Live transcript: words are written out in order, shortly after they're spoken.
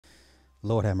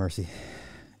Lord have mercy.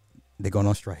 They're going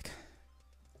on strike.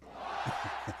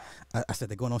 I said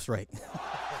they're going on strike.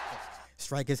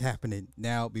 Strike is happening.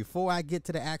 Now, before I get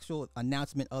to the actual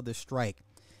announcement of the strike,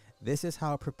 this is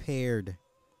how prepared,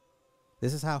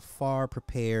 this is how far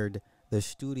prepared the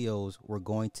studios were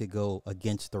going to go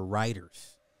against the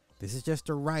writers. This is just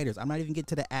the writers. I'm not even getting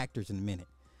to the actors in a minute.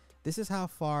 This is how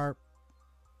far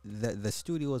the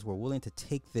studios were willing to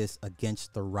take this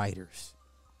against the writers.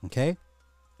 Okay?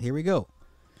 Here we go.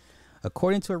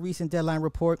 According to a recent Deadline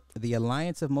report, the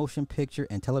Alliance of Motion Picture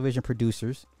and Television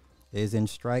Producers is in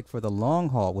strike for the long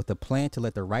haul with a plan to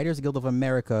let the Writers Guild of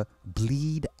America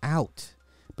bleed out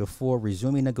before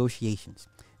resuming negotiations.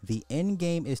 The end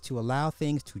game is to allow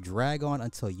things to drag on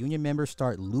until union members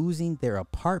start losing their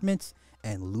apartments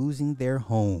and losing their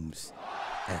homes.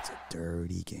 That's a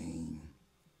dirty game.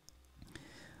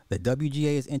 The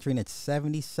WGA is entering its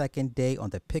 72nd day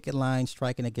on the picket line,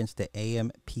 striking against the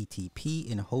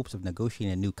AMPTP in hopes of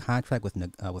negotiating a new contract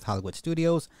with Hollywood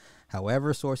studios.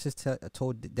 However, sources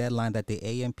told Deadline that the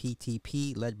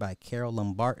AMPTP, led by Carol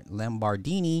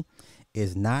Lombardini,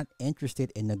 is not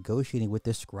interested in negotiating with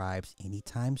the scribes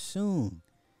anytime soon.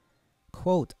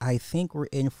 Quote, "I think we're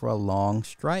in for a long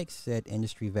strike," said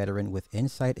industry veteran with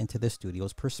insight into the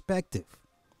studio's perspective.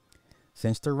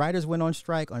 Since the writers went on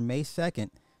strike on May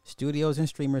 2nd, studios and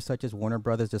streamers such as Warner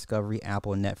Brothers, Discovery,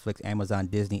 Apple, Netflix, Amazon,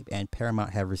 Disney, and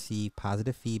Paramount have received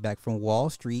positive feedback from Wall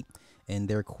Street in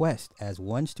their quest. As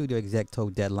one studio exec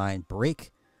told Deadline,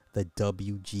 break the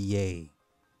WGA.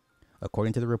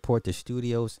 According to the report, the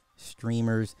studios,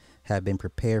 streamers have been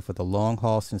prepared for the long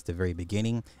haul since the very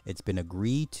beginning. It's been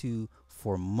agreed to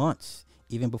for months,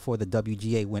 even before the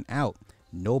WGA went out.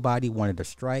 Nobody wanted a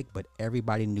strike, but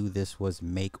everybody knew this was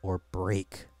make or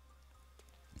break.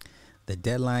 The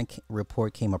Deadline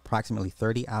report came approximately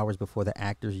 30 hours before the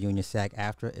actors union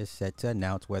SAG-AFTRA is set to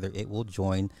announce whether it will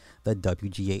join the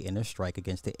WGA in a strike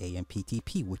against the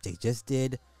AMPTP, which they just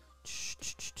did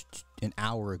an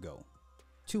hour ago,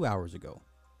 2 hours ago,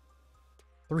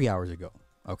 3 hours ago.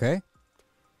 Okay.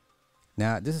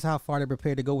 Now, this is how far they're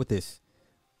prepared to go with this.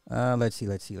 Let's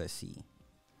see.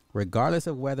 Regardless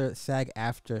of whether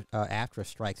SAG-AFTRA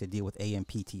strikes a deal with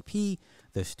AMPTP,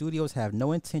 the studios have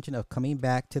no intention of coming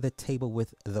back to the table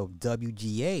with the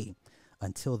WGA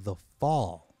until the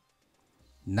fall.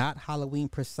 Not Halloween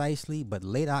precisely, but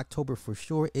late October for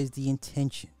sure is the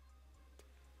intention.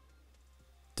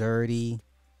 Dirty,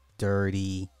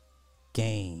 dirty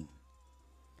game.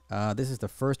 This is the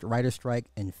first writer strike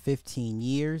in 15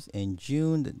 years. In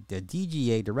June, the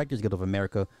DGA, Directors Guild of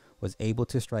America, was able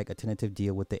to strike a tentative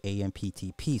deal with the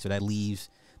AMPTP. So that leaves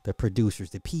the producers,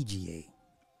 the PGA.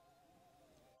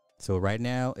 So right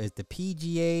now, is the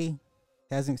PGA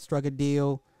hasn't struck a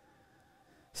deal.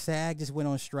 SAG just went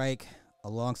on strike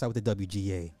alongside with the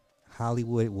WGA.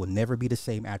 Hollywood will never be the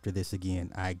same after this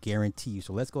again. I guarantee you.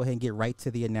 So let's go ahead and get right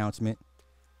to the announcement.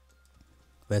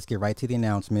 Let's get right to the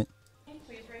announcement.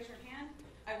 Please raise your hand.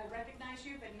 I will recognize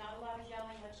you, but not a lot of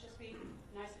yelling. Let's just be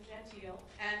nice and genteel.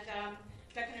 And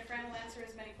Duncan and Fran will answer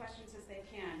as many questions as they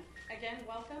can. Again,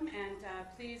 welcome, and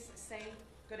please say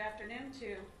good afternoon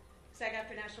to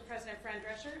SAG-AFTRA National President Fran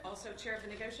Drescher, also Chair of the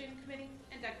Negotiating Committee,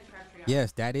 and Duncan Crabtree.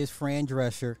 Yes, that is Fran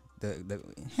Drescher,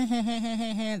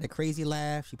 the crazy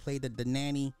laugh. She played the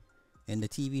nanny in the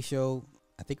TV show.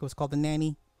 I think it was called The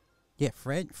Nanny. Yeah,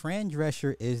 Fran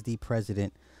Drescher is the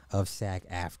president of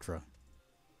SAG-AFTRA.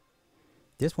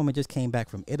 This woman just came back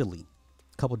from Italy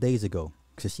a couple days ago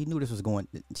because she knew this was going.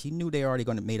 She knew they already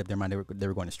going to made up their mind they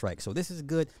were going to strike. So this is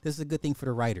good. This is a good thing for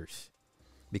the writers,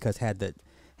 because had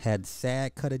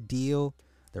SAG cut a deal,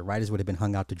 the writers would have been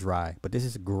hung out to dry. But this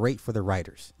is great for the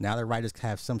writers. Now the writers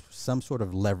have some sort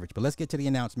of leverage. But let's get to the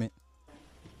announcement.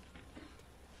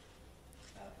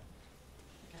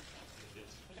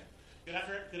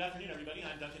 Good afternoon, everybody.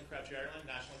 I'm Duncan Crabtree, Ireland,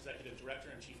 National Executive Director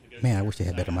and Chief Negotiator. Man, I wish they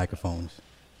had better microphones.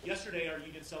 Yesterday, our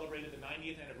union celebrated the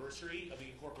 90th anniversary of the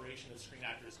incorporation of Screen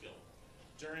Actors Guild.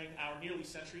 During our nearly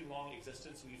century-long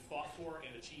existence, we've fought for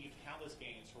and achieved countless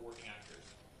gains for working actors.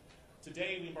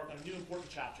 Today, we embark on a new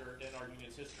important chapter in our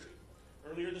union's history.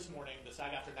 Earlier this morning, the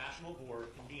SAG-AFTRA National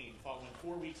Board convened following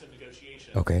 4 weeks of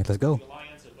negotiations. Okay, let's go. With the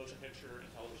Alliance of Motion Picture and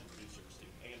Television Producers, the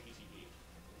AMPTP.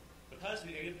 Because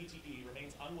the AMPTP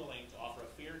remains unwilling to offer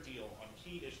a fair deal on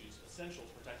key issues essential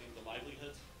to protecting the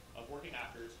livelihoods of working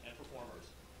actors and performers,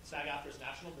 SAG-AFTRA's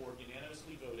National Board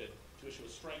unanimously voted to issue a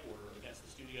strike order against the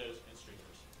studios and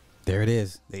streamers. There it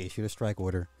is. They issued a strike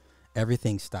order.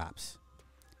 Everything stops.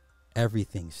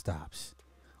 Everything stops.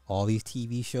 All these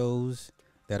TV shows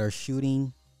that are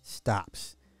shooting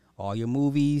stops. All your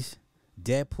movies,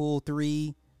 Deadpool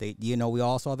 3, They, you know, we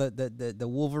all saw the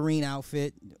Wolverine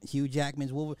outfit, Hugh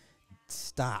Jackman's Wolverine.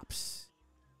 Stops.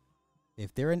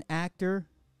 If they're an actor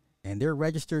and they're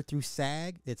registered through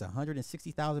SAG, it's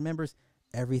 160,000 members.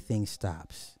 Everything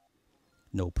stops.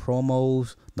 No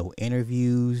promos, no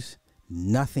interviews,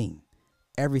 nothing.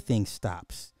 Everything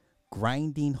stops.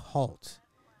 Grinding halt.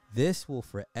 This will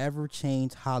forever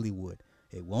change Hollywood.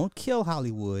 It won't kill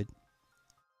Hollywood,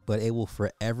 but it will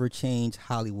forever change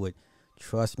Hollywood.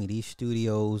 Trust me, these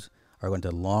studios are going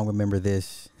to long remember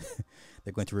this.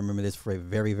 They're going to remember this for a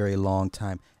very, very long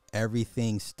time.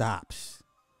 Everything stops.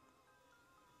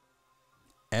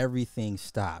 Everything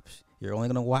stops. You're only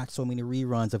going to watch so many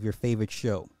reruns of your favorite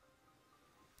show.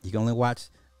 You can only watch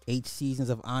 8 seasons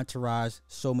of Entourage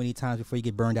so many times before you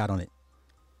get burned out on it.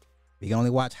 You can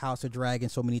only watch House of Dragon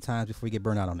so many times before you get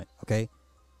burned out on it. Okay?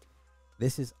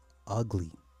 This is ugly.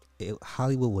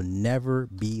 Hollywood will never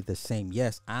be the same.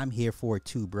 Yes, I'm here for it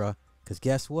too, bruh. Because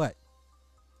guess what?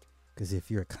 Because if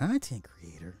you're a content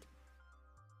creator,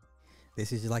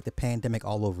 this is just like the pandemic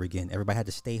all over again. Everybody had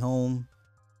to stay home.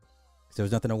 So there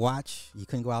was nothing to watch. You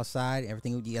couldn't go outside.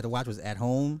 Everything you had to watch was at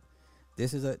home.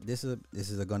 This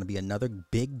is going to be another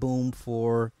big boom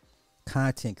for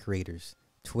content creators,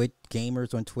 Twitch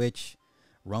gamers on Twitch,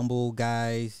 Rumble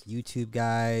guys, YouTube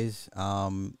guys,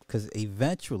 because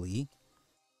eventually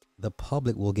the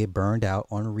public will get burned out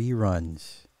on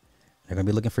reruns. They're going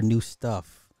to be looking for new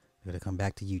stuff. They're going to come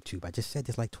back to YouTube. I just said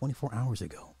this like 24 hours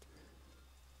ago.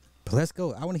 But let's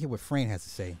go. I want to hear what Fran has to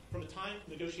say. From the time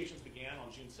negotiations began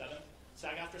on June 7th,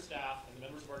 SAG-AFTRA staff and the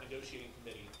members of our negotiating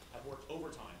committee have worked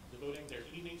overtime, devoting their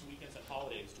evenings, weekends, and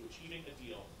holidays to achieving a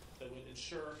deal that would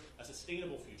ensure a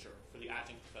sustainable future for the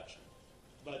acting profession.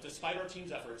 But despite our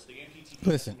team's efforts, the AMPTP...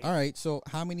 Listen, all right, so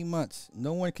how many months?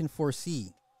 No one can foresee.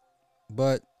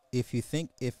 But if you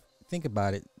think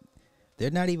about it, they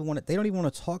don't even want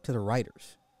to talk to the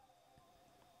writers.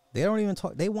 They don't even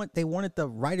talk. They wanted the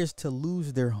writers to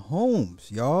lose their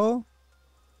homes, y'all.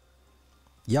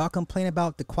 Y'all complain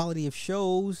about the quality of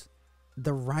shows.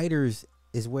 The writers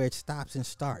is where it stops and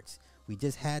starts. We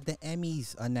just had the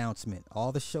Emmys announcement.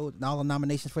 All the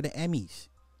nominations for the Emmys.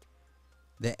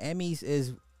 The Emmys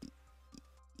is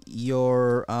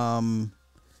your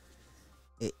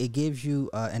it gives you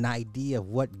an idea of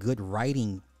what good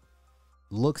writing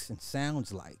looks and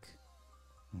sounds like.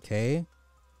 Okay?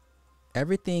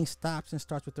 Everything stops and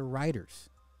starts with the writers.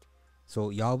 So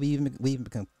y'all we've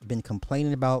been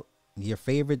complaining about your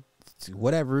favorite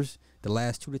whatevers the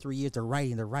last 2 to 3 years. The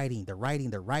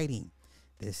writing.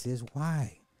 This is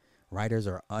why writers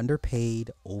are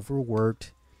underpaid,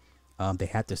 overworked. They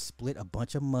have to split a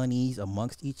bunch of monies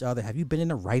amongst each other. Have you been in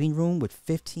a writing room with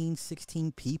 15,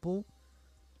 16 people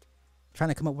trying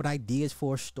to come up with ideas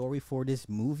for a story for this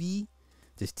movie,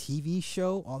 this TV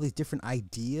show, all these different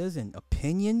ideas and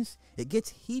opinions? It gets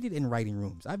heated in writing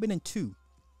rooms. I've been in 2.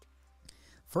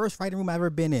 First writing room I've ever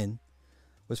been in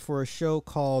was for a show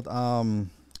called,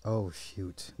 oh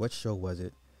shoot, what show was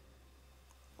it?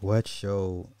 What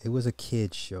show? It was a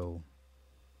kid's show.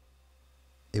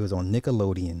 It was on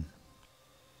Nickelodeon.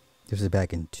 This was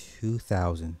back in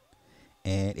 2000,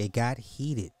 and it got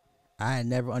heated. I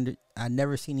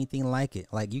never seen anything like it.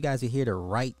 Like, you guys are here to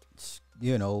write,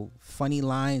 funny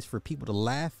lines for people to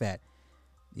laugh at.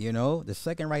 The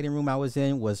second writing room I was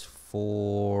in was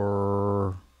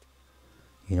for,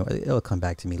 it'll come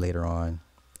back to me later on.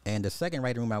 And the second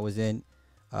writing room I was in,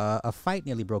 a fight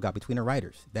nearly broke out between the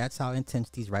writers. That's how intense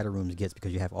these writer rooms gets,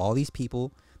 because you have all these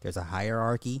people. There's a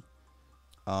hierarchy.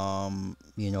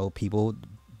 People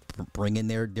bringing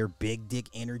their big dick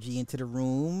energy into the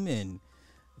room, and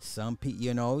some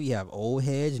people, you have old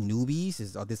heads, newbies.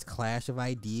 There's all this clash of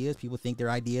ideas. People think their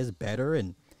idea is better,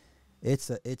 and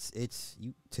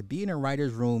to be in a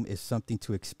writer's room is something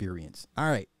to experience. All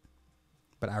right,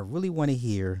 but I really want to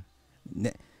hear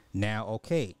now.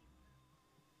 Okay.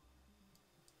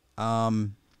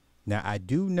 Now I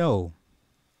do know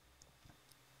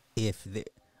if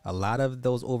a lot of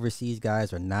those overseas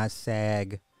guys are not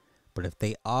SAG, but if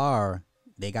they are,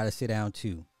 they got to sit down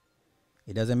too.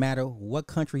 It doesn't matter what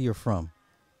country you're from.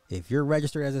 If you're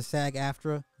registered as a SAG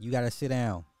AFTRA, you got to sit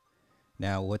down.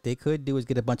 Now, what they could do is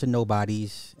get a bunch of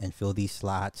nobodies and fill these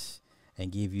slots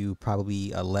and give you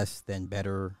probably a less than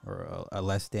better or a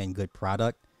less than good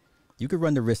product. You could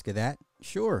run the risk of that,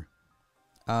 sure.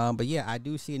 But yeah, I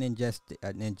do see an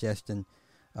ingestion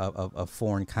of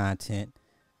foreign content.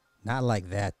 Not like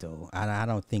that though. I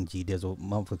don't think G Dizzle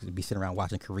motherfuckers would be sitting around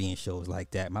watching Korean shows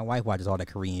like that. My wife watches all that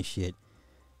Korean shit.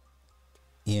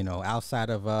 Outside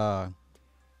of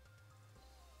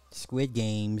Squid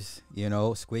Games,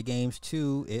 Squid Games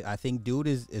 2. I think Dude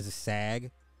is a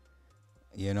SAG.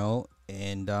 you know,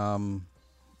 and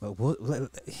but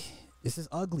this is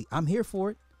ugly. I'm here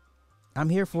for it. I'm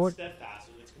here for it. Steadfast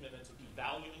in its commitment to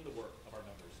devaluing the work of our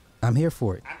members. I'm here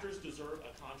for it. Actors deserve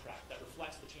a contract that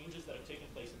reflects the changes that have taken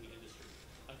place in the industry.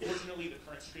 Unfortunately, the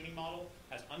current streaming model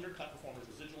has undercut performers'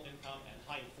 residual income, and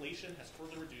high inflation has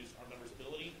further reduced our members'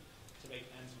 ability to make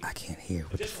ends meet. I can't hear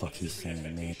what the fuck he's saying,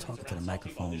 man. Talking to the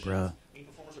microphone, bruh. Mean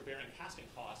performers are bearing casting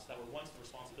costs that were once the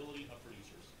responsibility of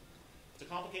producers. To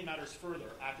complicate matters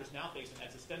further, actors now face an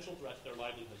existential threat to their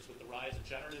livelihoods with the rise of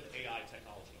generative AI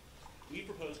technology. We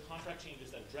proposed contract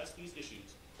changes that address these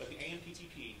issues, but the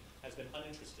AMPTP has been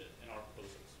uninterested in our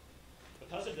proposals.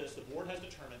 Because of this, the board has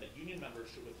determined that union members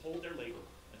should withhold their labor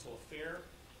until a fair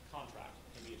contract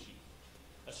can be achieved.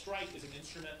 A strike is an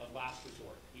instrument of last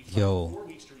resort. We've tried 4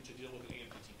 weeks to reach a deal with the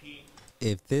AMPTP.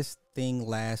 If this thing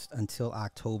lasts until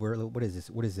October, what is this?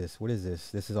 What is this? What is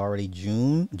this? This is already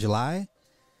June, July,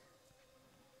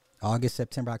 August,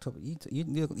 September, October.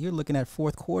 You're looking at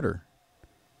fourth quarter.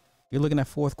 You're looking at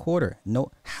fourth quarter.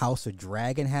 No, House of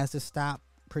Dragon has to stop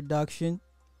production.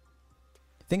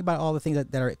 Think about all the things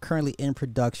that are currently in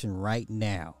production right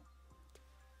now.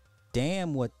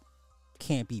 Damn, what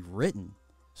can't be written.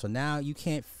 So now you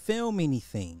can't film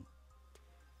anything.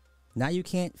 Now you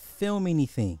can't film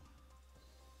anything.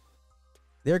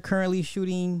 They're currently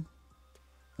shooting.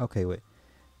 Okay, wait.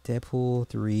 Deadpool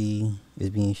 3 is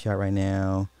being shot right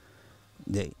now.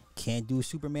 They can't do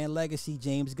Superman Legacy,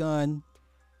 James Gunn.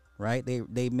 Right?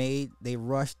 They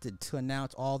rushed to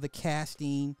announce all the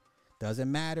casting.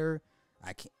 Doesn't matter.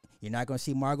 You're not gonna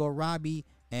see Margot Robbie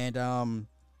and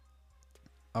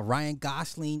Ryan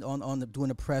Gosling doing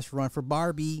the press run for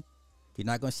Barbie. You're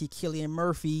not gonna see Cillian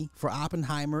Murphy for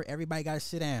Oppenheimer. Everybody gotta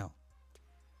sit down.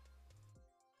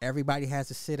 Everybody has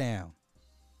to sit down.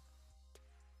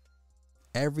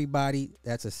 Everybody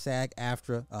that's a SAG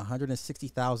AFTRA,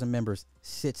 160,000 members,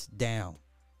 sits down.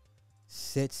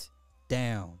 Sits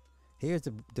down. Here's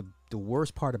the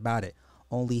worst part about it.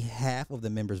 Only half of the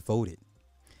members voted.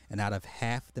 And out of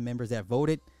half the members that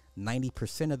voted,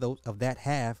 90% of that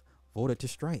half voted to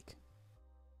strike.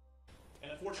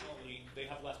 And unfortunately, they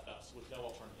have left us with no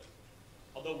alternative.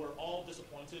 Although we're all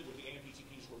disappointed with the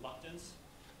AMPTP's reluctance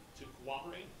to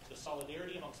cooperate, the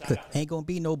solidarity among SAG ain't gonna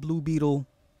be no Blue Beetle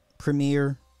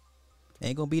premiere.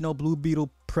 Ain't gonna be no Blue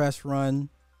Beetle press run.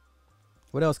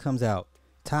 What else comes out?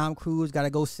 Tom Cruise got to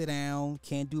go sit down.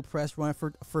 Can't do press run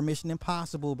for Mission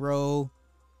Impossible, bro.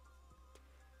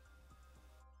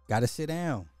 Got to sit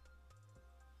down.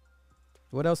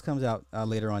 What else comes out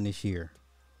later on this year?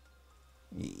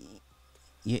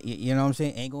 You know what I'm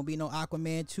saying? Ain't going to be no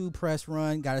Aquaman 2 press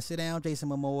run. Got to sit down, Jason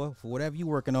Momoa. For whatever you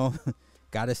working on,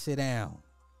 got to sit down.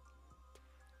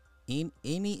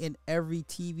 Any and every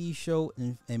TV show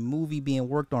and movie being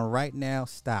worked on right now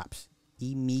stops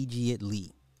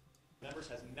immediately. Members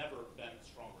has never been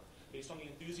stronger. Based on the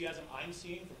enthusiasm I'm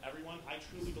seeing from everyone, I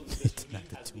truly believe this union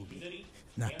has the unity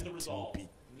and the resolve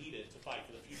needed to fight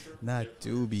for the future. Not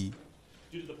Doobie.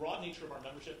 Due to the broad nature of our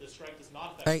membership, this strike does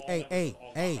not affect all members of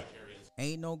all contract areas.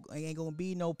 Ain't gonna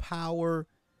be no Power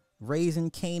Raising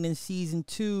Kanan season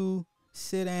 2.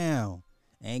 Sit down.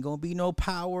 Ain't gonna be no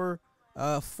Power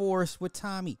Force with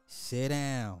Tommy. Sit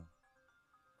down.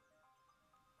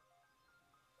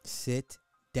 Sit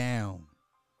down.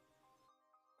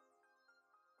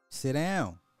 Sit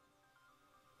down.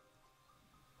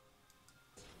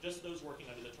 Just those working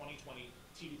under the 2020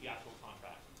 TV theatrical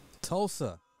contract.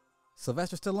 Tulsa.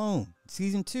 Sylvester Stallone.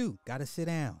 Season 2. Gotta sit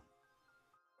down.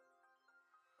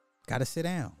 Gotta sit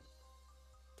down.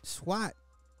 SWAT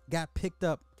got picked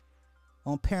up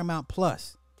on Paramount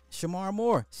Plus. Shamar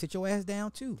Moore, sit your ass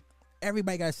down too.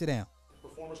 Everybody gotta sit down.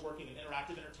 Performers working in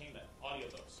interactive entertainment,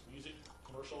 audiobooks, music,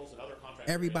 commercials, and other contract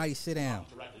everybody sit down.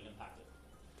 Directly impacted.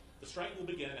 The strike will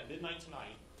begin at midnight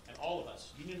tonight, and all of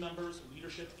us, union members,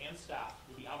 leadership, and staff,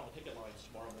 will be out on the picket lines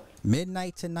tomorrow morning.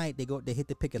 Midnight tonight, they hit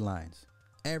the picket lines.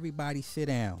 Everybody sit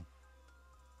down.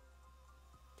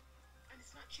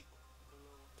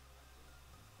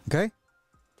 Okay?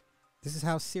 This is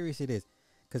how serious it is.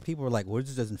 Because people are like, well,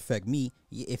 this doesn't affect me.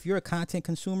 If you're a content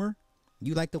consumer,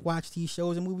 you like to watch these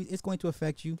shows and movies, it's going to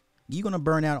affect you. You're going to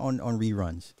burn out on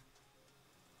reruns.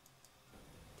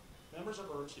 Members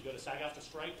are urged to go to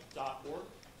sagaftrastrike.org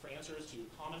for answers to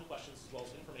common questions as well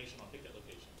as information on picket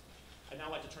locations. I'd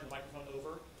now like to turn the microphone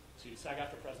over to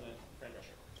SAG-AFTRA President Fran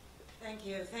Drescher. Thank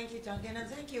you. Thank you, Duncan. And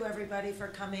thank you, everybody, for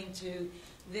coming to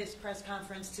this press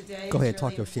conference today. Go ahead, it's talk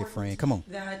really your shit, Fran. Come on.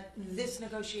 That this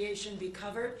negotiation be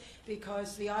covered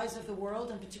because the eyes of the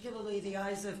world, and particularly the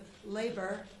eyes of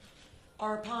labor,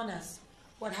 are upon us.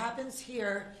 What happens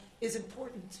here is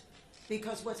important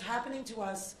because what's happening to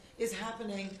us is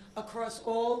happening across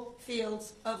all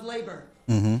fields of labor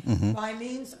by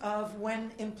means of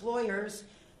when employers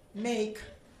make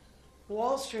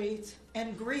Wall Street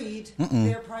and greed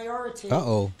their priority,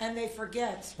 and they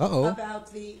forget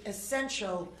about the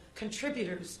essential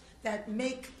contributors that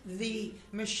make the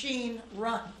machine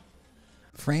run.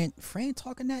 Fran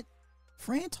talking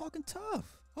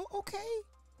tough. Oh, okay.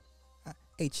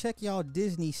 Hey, check y'all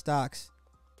Disney stocks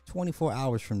 24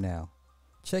 hours from now.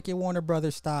 Check your Warner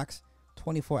Brothers stocks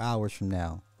 24 hours from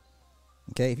now.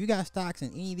 Okay, if you got stocks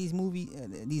in any of these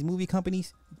movie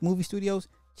companies, movie studios,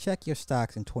 check your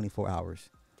stocks in 24 hours.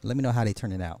 Let me know how they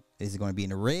turning out. Is it going to be in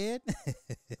the red?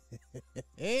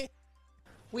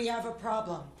 We have a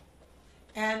problem,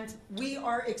 and we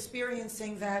are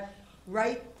experiencing that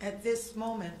right at this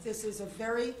moment. This is a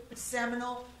very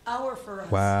seminal hour for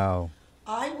us. Wow.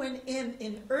 I went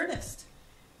in earnest,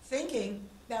 thinking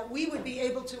that we would be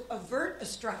able to avert a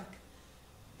strike.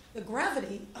 The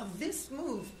gravity of this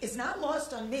move is not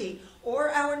lost on me or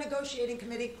our negotiating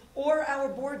committee or our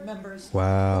board members who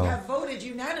have voted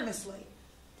unanimously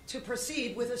to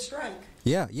proceed with a strike.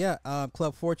 Yeah.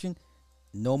 Club Fortune,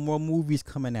 no more movies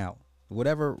coming out.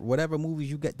 Whatever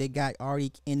movies they got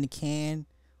already in the can,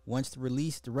 once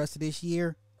released the rest of this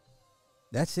year,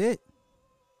 that's it.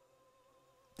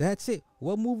 That's it.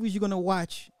 What movies you gonna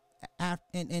watch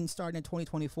and starting in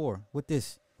 2024 with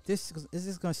this? This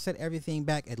is gonna set everything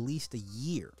back at least a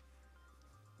year.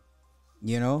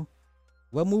 You know,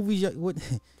 what movies? What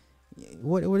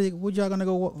y'all gonna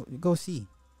go see?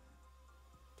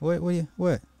 What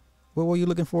were you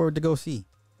looking forward to go see?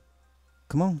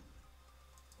 Come on,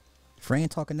 Fran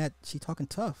she talking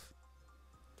tough.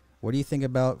 What do you think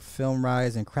about Film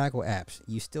Rise and Crackle apps?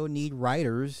 You still need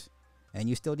writers, and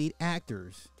you still need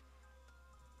actors.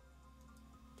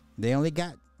 They only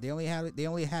have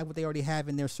what they already have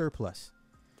in their surplus.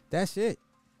 That's it.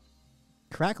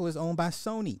 Crackle is owned by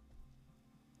Sony.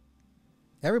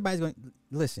 Everybody's going to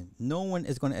listen. No one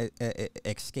is going to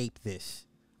escape this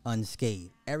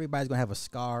unscathed. Everybody's going to have a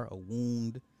scar, a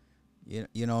wound. You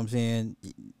know what I'm saying?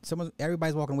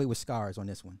 Everybody's walking away with scars on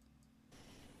this one.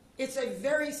 It's a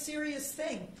very serious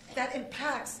thing that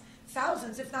impacts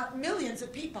thousands, if not millions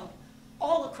of people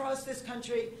all across this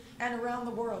country and around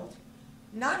the world.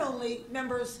 Not only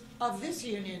members of this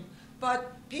union,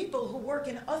 but people who work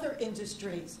in other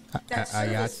industries that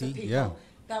service the people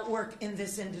that work in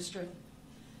this industry.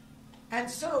 And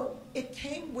so it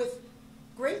came with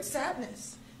great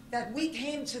sadness that we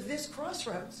came to this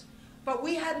crossroads, but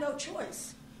we had no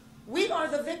choice. We are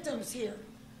the victims here.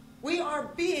 We are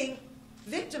being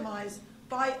victimized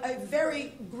by a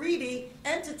very greedy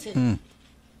entity.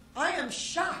 I am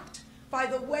shocked by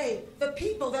the way the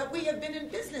people that we have been in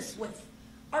business with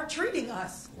are treating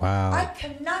us. Wow. I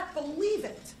cannot believe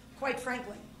it, quite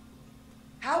frankly.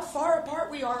 How far apart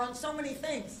we are on so many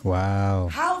things. Wow.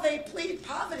 How they plead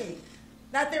poverty,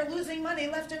 that they're losing money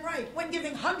left and right when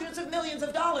giving hundreds of millions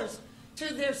of dollars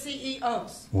to their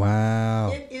CEOs.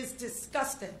 Wow. It is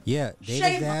disgusting. Yeah,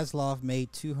 David Zaslav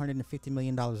made $250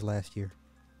 million last year.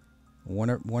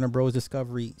 Warner Bros.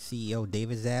 Discovery CEO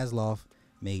David Zaslav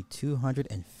made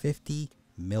 $250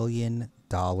 million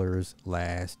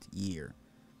last year.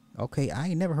 Okay, I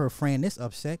ain't never heard Fran this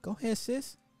upset. Go ahead,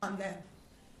 sis. On them.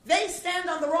 They stand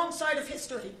on the wrong side of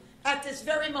history at this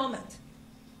very moment.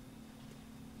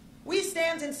 We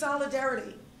stand in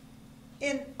solidarity,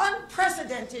 in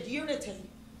unprecedented unity.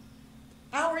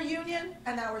 Our union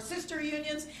and our sister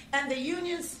unions and the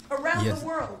unions around the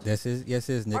world Nick. This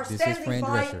is standing Fran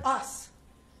by Drescher. us,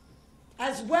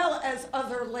 as well as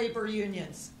other labor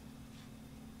unions.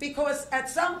 Because at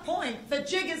some point, the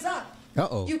jig is up.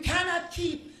 You cannot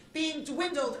keep being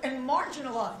dwindled and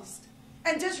marginalized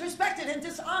and disrespected and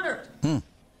dishonored.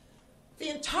 The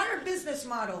entire business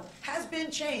model has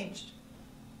been changed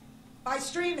by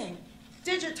streaming,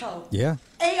 digital,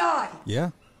 AI.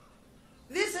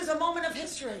 This is a moment of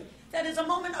history. That is a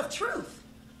moment of truth.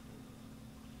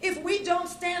 If we don't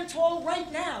stand tall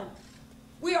right now,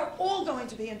 we are all going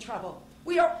to be in trouble.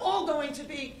 We are all going to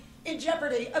be in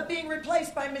jeopardy of being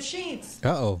replaced by machines.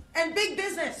 And big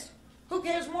business, who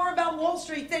cares more about Wall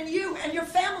Street than you and your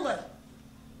family.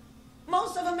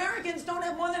 Most of Americans don't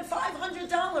have more than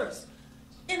 $500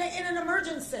 in an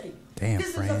emergency.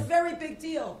 This is a very big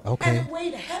deal. And it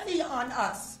weighed heavy on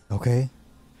us.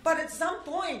 But at some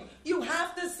point, you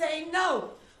have to say,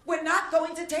 no, we're not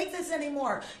going to take this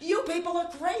anymore. You people are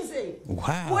crazy.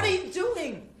 What are you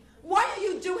doing? Why are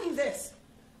you doing this?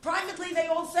 Privately, they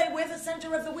all say we're the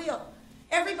center of the wheel.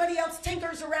 Everybody else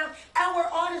tinkers around our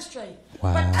artistry.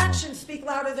 But actions speak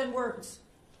louder than words.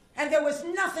 And there was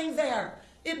nothing there.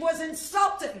 It was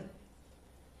insulting.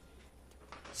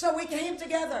 So we came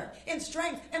together in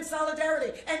strength and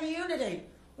solidarity and unity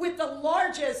with the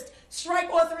largest strike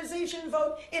authorization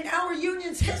vote in our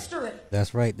union's history.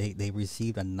 That's right. They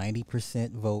received a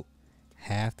 90% vote.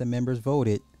 Half the members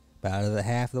voted, but out of the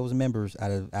half of those members,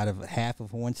 out of half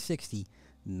of 160,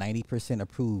 90%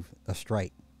 approved a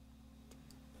strike.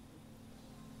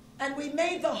 And we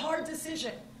made the hard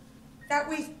decision that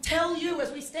we tell you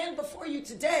as we stand before you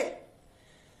today.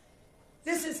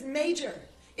 This is major.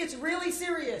 It's really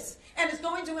serious, and it's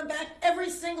going to impact every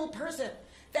single person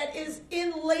that is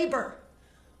in labor.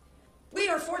 We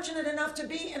are fortunate enough to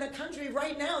be in a country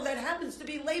right now that happens to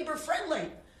be labor friendly.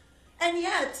 And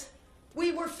yet,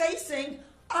 we were facing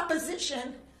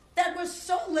opposition that was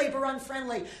so labor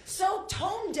unfriendly, so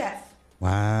tone deaf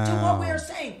to what we are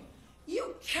saying.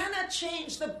 You cannot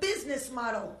change the business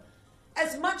model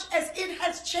as much as it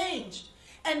has changed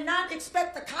and not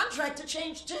expect the contract to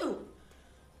change too.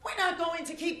 We're not going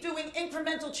to keep doing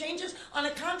incremental changes on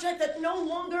a contract that no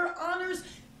longer honors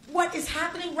what is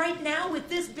happening right now with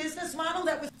this business model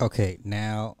that was... Okay,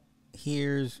 now,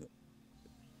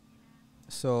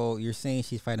 so you're saying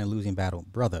she's fighting a losing battle.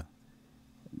 Brother,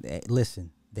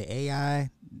 listen, the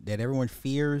AI that everyone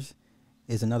fears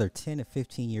is another 10 to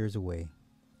 15 years away,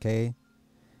 okay?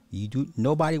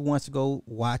 Nobody wants to go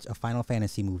watch a Final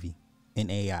Fantasy movie in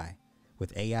AI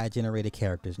with AI-generated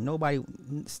characters. Nobody...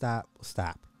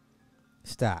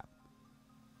 Stop.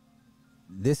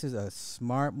 This is a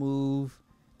smart move.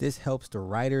 This helps the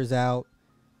writers out.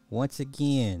 Once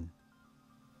again,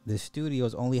 the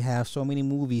studios only have so many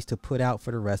movies to put out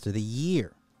for the rest of the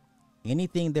year.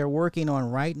 Anything they're working on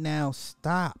right now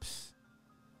stops.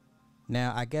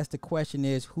 Now, I guess the question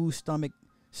is, whose stomach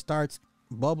starts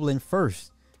bubbling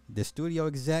first? The studio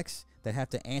execs that have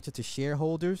to answer to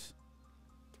shareholders?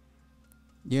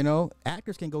 You know,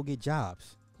 actors can go get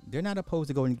jobs. They're not opposed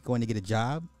to going to get a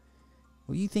job.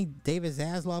 Well, you think David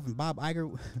Zaslav and Bob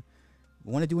Iger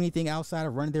want to do anything outside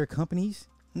of running their companies?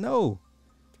 No.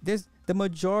 The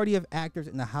majority of actors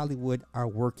in Hollywood are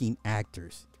working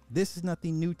actors. This is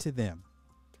nothing new to them.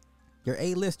 Your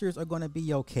A-listers are going to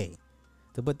be okay.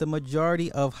 But the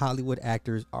majority of Hollywood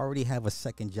actors already have a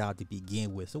second job to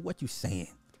begin with. So what you saying?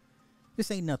 This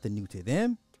ain't nothing new to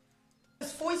them.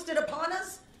 It's foisted upon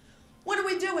us. What are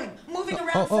we doing? Moving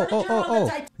around furniture on the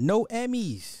Titanic? No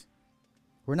Emmys.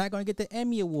 We're not going to get the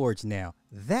Emmy Awards now.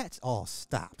 That's all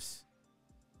stops.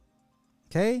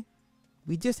 Okay?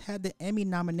 We just had the Emmy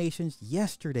nominations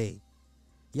yesterday.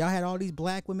 Y'all had all these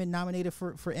black women nominated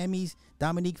for Emmys.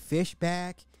 Dominique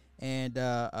Fishback and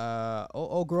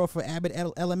girl for Abbott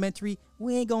Elementary.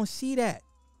 We ain't going to see that.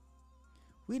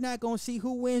 We're not going to see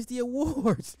who wins the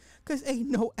awards because ain't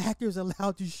no actors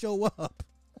allowed to show up.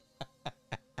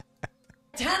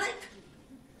 Titanic?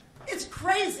 It's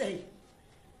crazy.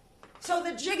 So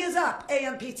the jig is up,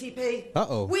 AMPTP.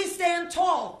 Uh-oh. We stand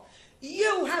tall.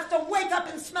 You have to wake up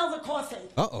and smell the coffee.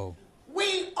 Uh-oh.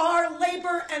 We are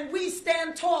labor and we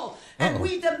stand tall. And Uh-oh.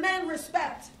 we demand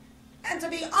respect. And to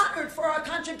be honored for our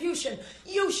contribution.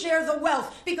 You share the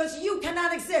wealth because you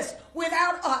cannot exist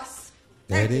without us.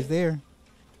 There it is there.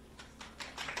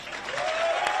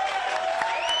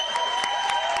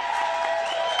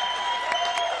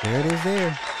 There it is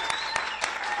there.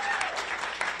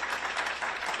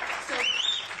 So,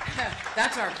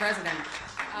 that's our president.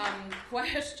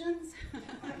 Questions?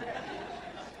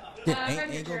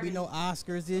 Ain't gonna be no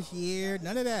Oscars this year.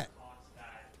 None of that.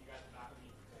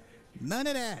 None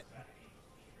of that.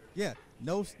 Yeah,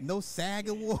 no SAG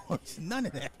awards. None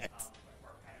of that.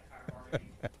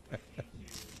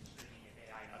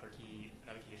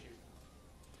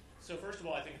 So first of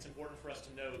all, I think it's important for us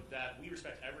to note that we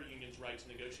respect every union's right to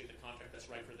negotiate the contract that's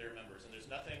right for their members. And there's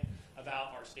nothing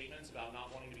about our statements about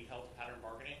not wanting to be held to pattern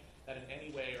bargaining that in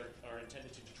any way are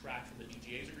intended to detract from the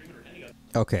DGA's agreement or any other.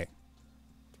 Okay.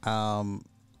 I'm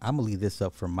going to leave this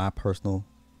up for my personal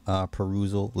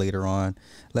perusal later on.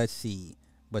 Let's see.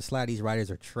 But a lot of these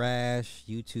writers are trash.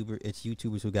 It's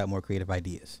YouTubers who got more creative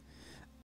ideas.